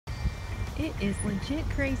It is legit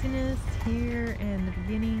craziness here in the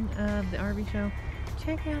beginning of the RV show.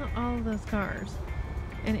 Check out all of those cars.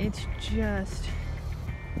 And it's just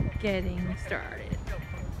getting started.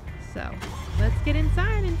 So, let's get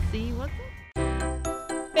inside and see what's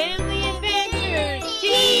up. Family Adventures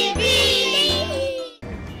TV!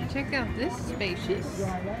 Check out this spacious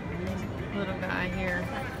little guy here.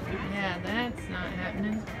 Yeah, that's not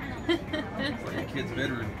happening. It's like a kid's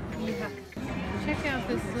bedroom. Yeah. Check out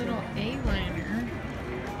this little A-liner.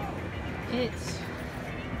 It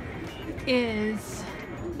is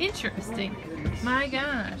interesting. My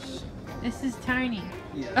gosh, this is tiny.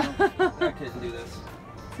 Yeah, I couldn't do this.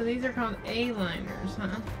 So these are called A-liners,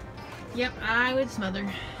 huh? Yep, I would smother.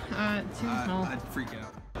 Too small. I'd freak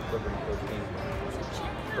out.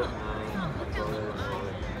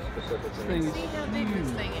 See how big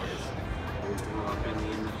this thing is.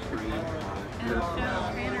 And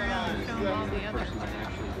I'll pan around and show them all the other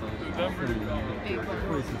big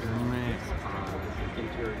ones.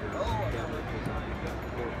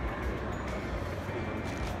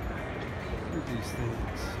 Look at these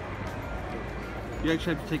things. You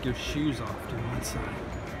actually have to take your shoes off to one side.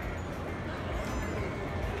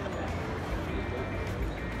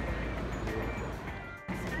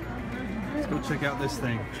 Let's go check out this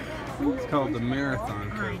thing. It's called the Marathon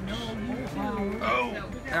Coach. Oh!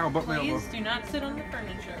 Ow, butt my elbow. Please do not sit on the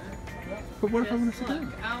furniture. But what if I want to sit Look.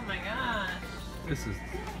 down? Oh my gosh. This is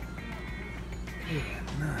good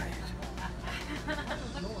night.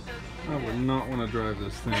 I would not want to drive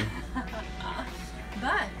this thing.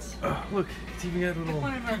 But Oh, look, it's even got a little. if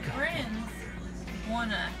one of our friends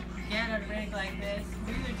want to get a rig like this,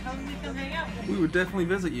 we would totally come hang out with We would definitely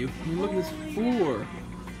visit you. I mean, look at this floor.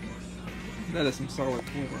 That is some solid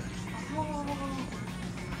floor.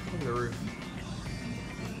 Look at the roof.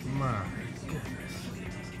 My goodness.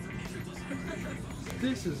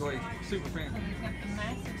 This is like super fancy. We've got the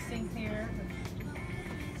massive sink here.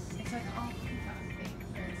 It's like all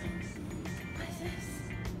very nice. What is this?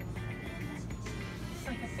 It's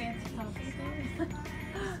like a fancy coffee thing.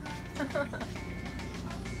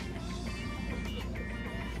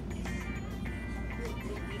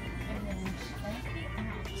 And then check it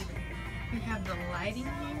out. We have the lighting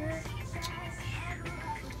here.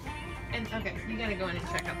 And okay, you gotta go in and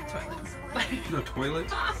check out the toilets. No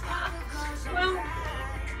toilet? Well,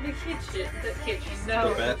 the kitchen, no.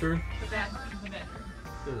 The bathroom? The bathroom.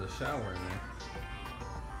 There's a shower in there.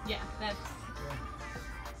 Yeah, that's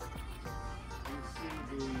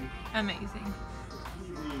amazing.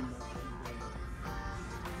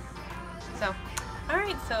 So,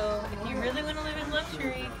 alright, so if you really want to live in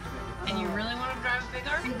luxury and you really want to drive a big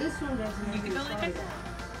RV, you can totally check it out.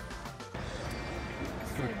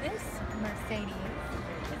 So this Mercedes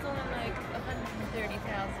is only like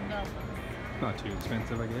 $130,000. Not too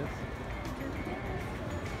expensive, I guess.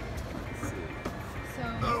 So,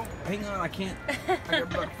 Oh, hang on, I can't. I got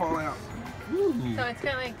about to fall out. Ooh. so it's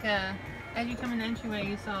got like, as you come in the entryway,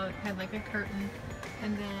 you saw it had like a curtain,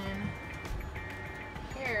 and then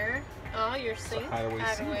here, oh, your sink,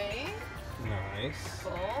 hideaway. Nice.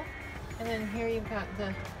 Full. And then here you've got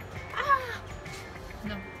the,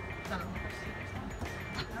 no, it's not on the first seat.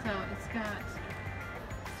 So it's got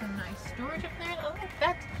some nice storage up there. Oh,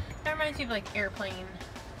 that reminds you of like airplane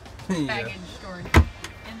baggage storage.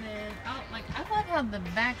 And then, oh, like I love how the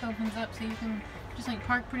back opens up so you can just like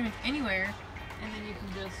park pretty much anywhere, and then you can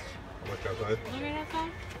just Look outside. look right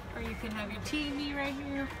outside, or you can have your TV right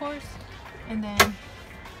here, of course, and then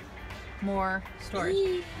more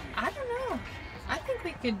storage. I don't know. I think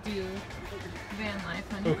we could do van life,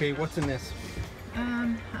 honey. Okay, what's in this?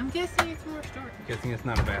 I'm guessing it's more storage. Guessing it's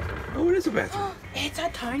not a bathroom. Oh, it is a bathroom. It's a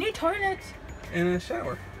tiny toilet. And a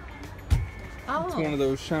shower. Oh. It's one of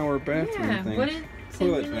those shower bathroom yeah. things. What did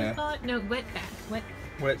Toilet Cindy bath. call it? No, wet bath.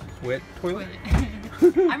 Wet toilet?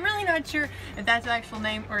 I'm really not sure if that's the actual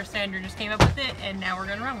name or Sandra just came up with it and now we're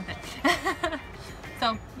gonna run with it.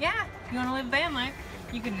 So yeah, if you want to live van life,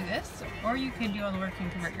 you could do this, or you could do all the work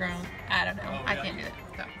and convert your own. I don't know. I can't do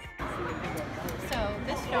that. So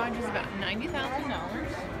this Dodge is about $90,000, and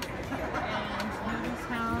notice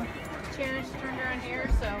how the chair is turned around here.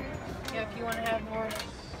 So yeah, if you want to have more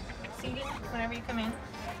seating whenever you come in.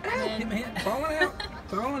 And then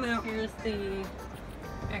Falling out. here's the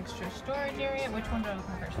extra storage area. Which one do I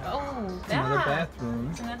open first? Oh, It's that. another bathroom.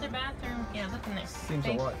 It's another bathroom. Yeah, look in there. Seems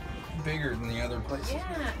a lot bigger than the other places.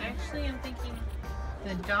 Yeah, actually I'm thinking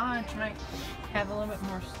the Dodge might have a little bit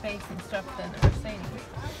more space and stuff than the Mercedes.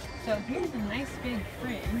 So here's a nice big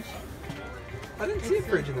fridge. I didn't see a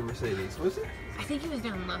fridge in the Mercedes, was it? I think it was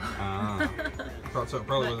down low. Ah. I thought so. It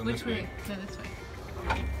probably wasn't Which this way? big. No, this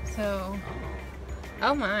way. So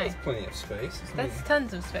Oh my. That's plenty of space. That's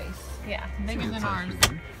tons of space. Yeah, bigger than ours.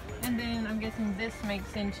 Room. And then I'm guessing this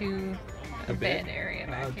makes into a bed area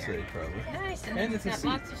back I'd here. say probably. Nice, and then it's got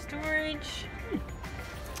lots of storage.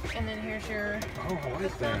 And then here's your... Oh, I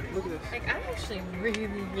like that. Look at this. Like, I actually really,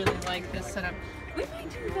 really like this setup. We might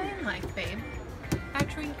do van life, babe.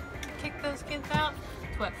 After we kick those kids out,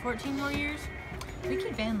 it's what, 14 more years? We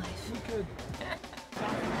could van life. We could.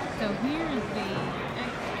 So here's the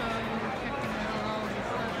expo, checking out all this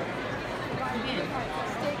stuff. Again,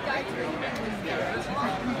 state guide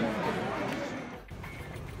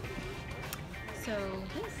So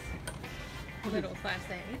this little Class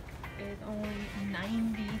A is only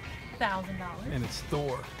 $90,000. And it's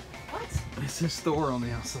Thor. What? It says Thor on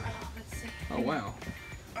the outside. Let's see. Oh, wow.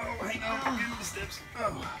 Oh, hang on. I'm getting the steps.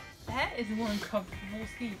 Oh. That is one comfortable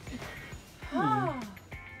seat. Oh.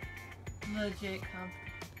 Legit comfortable.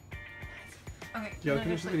 Okay. Y'all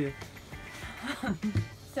finish the video.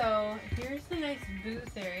 So here's the nice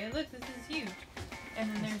booth area. Look, this is huge. And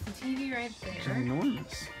then there's the TV right there. It's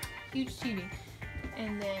enormous. Huge TV.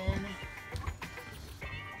 And then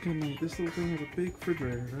Good night. This little thing has a big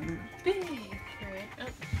refrigerator, doesn't it? big fridge. Oh,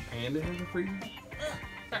 And it has a freezer.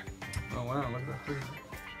 sorry. Oh wow, look at that freezer.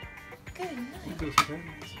 Good Look night. at those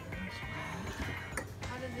cabinets.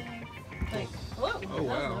 How do they like? Whoa. Oh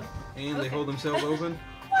wow. And they hold themselves open.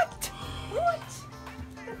 What? What?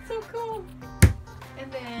 That's so cool.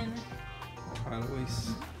 And then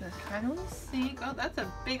Always. the final sink. Oh, that's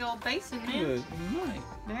a big old basin, man. Good night.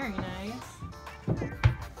 Very nice.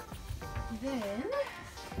 Then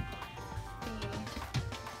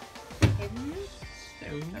the hidden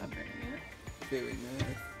stovetop area. Very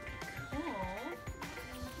nice. Cool.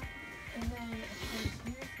 And then of course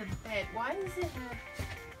here's the bed. Why does it have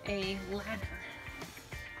a ladder?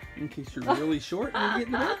 In case you're really short and you're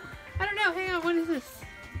getting it up. I don't know. Hang on. What is this?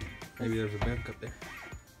 Maybe there's a bed up there.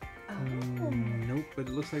 Oh. Nope, but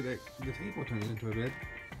it looks like that the table turns into a bed.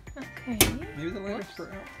 Okay. Maybe the ladder's Whoops. for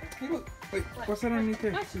out. Hey look, wait, What? what's that underneath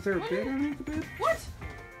there? What? Is there a What bed is it? underneath the bed? What?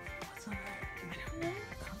 What's on there? I don't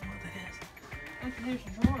know what that is. Okay, there's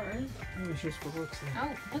drawers. Maybe it's just for looks there.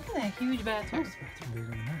 Oh, look at that huge bathroom. This bathroom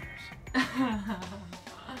bigger than ours.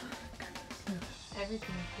 Everything's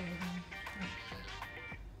bigger than.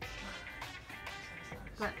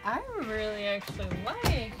 But I really actually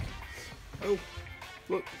like. Oh,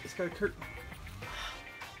 look, it's got a curtain.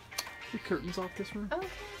 The curtains off this room. Okay,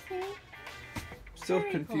 see. Still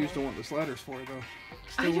Very confused cool. on what this ladder's for, though.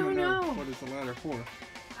 I Still wanna don't know. What is the ladder for?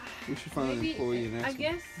 We should find Maybe, an employee and ask I them.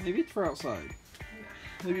 guess. Maybe it's for outside.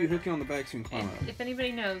 Maybe you hook it on the back so you can climb And up. if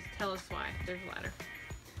anybody knows, tell us why. There's a ladder.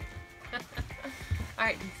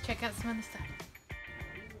 Alright, let's check out some of the stuff.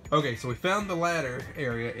 Okay, so we found the ladder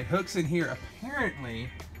area. It hooks in here. Apparently,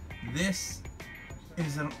 this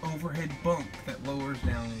is an overhead bunk that lowers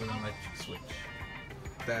down with an electric switch.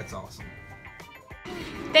 That's awesome.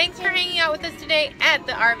 Thanks for hanging out with us today at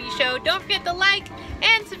the RV Show. Don't forget to like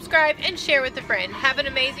and subscribe and share with a friend. Have an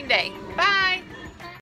amazing day. Bye!